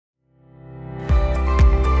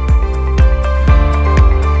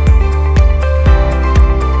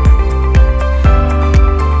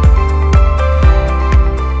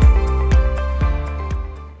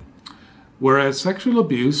Whereas sexual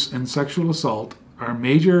abuse and sexual assault are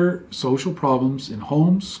major social problems in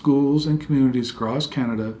homes, schools, and communities across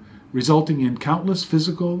Canada, resulting in countless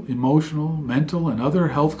physical, emotional, mental, and other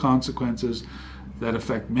health consequences that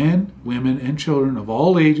affect men, women, and children of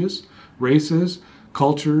all ages, races,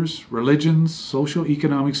 cultures, religions,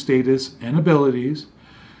 socio-economic status, and abilities.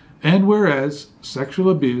 And whereas sexual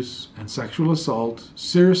abuse and sexual assault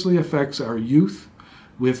seriously affects our youth,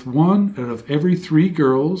 with 1 out of every 3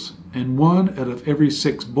 girls and 1 out of every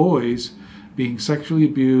 6 boys being sexually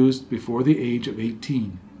abused before the age of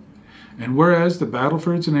 18. And whereas the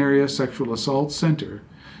Battleford and Area Sexual Assault Centre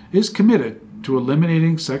is committed to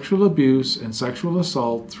eliminating sexual abuse and sexual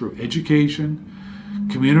assault through education,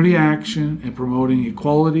 community action, and promoting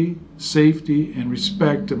equality, safety, and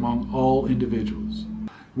respect among all individuals.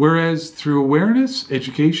 Whereas through awareness,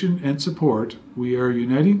 education, and support, we are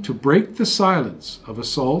uniting to break the silence of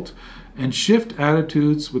assault and shift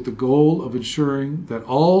attitudes with the goal of ensuring that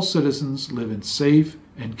all citizens live in safe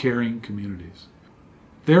and caring communities.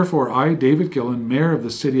 Therefore, I, David Gillan, Mayor of the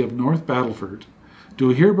City of North Battleford, do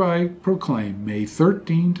hereby proclaim May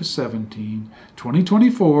 13 to 17,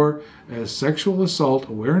 2024 as Sexual Assault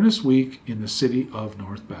Awareness Week in the City of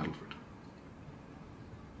North Battleford.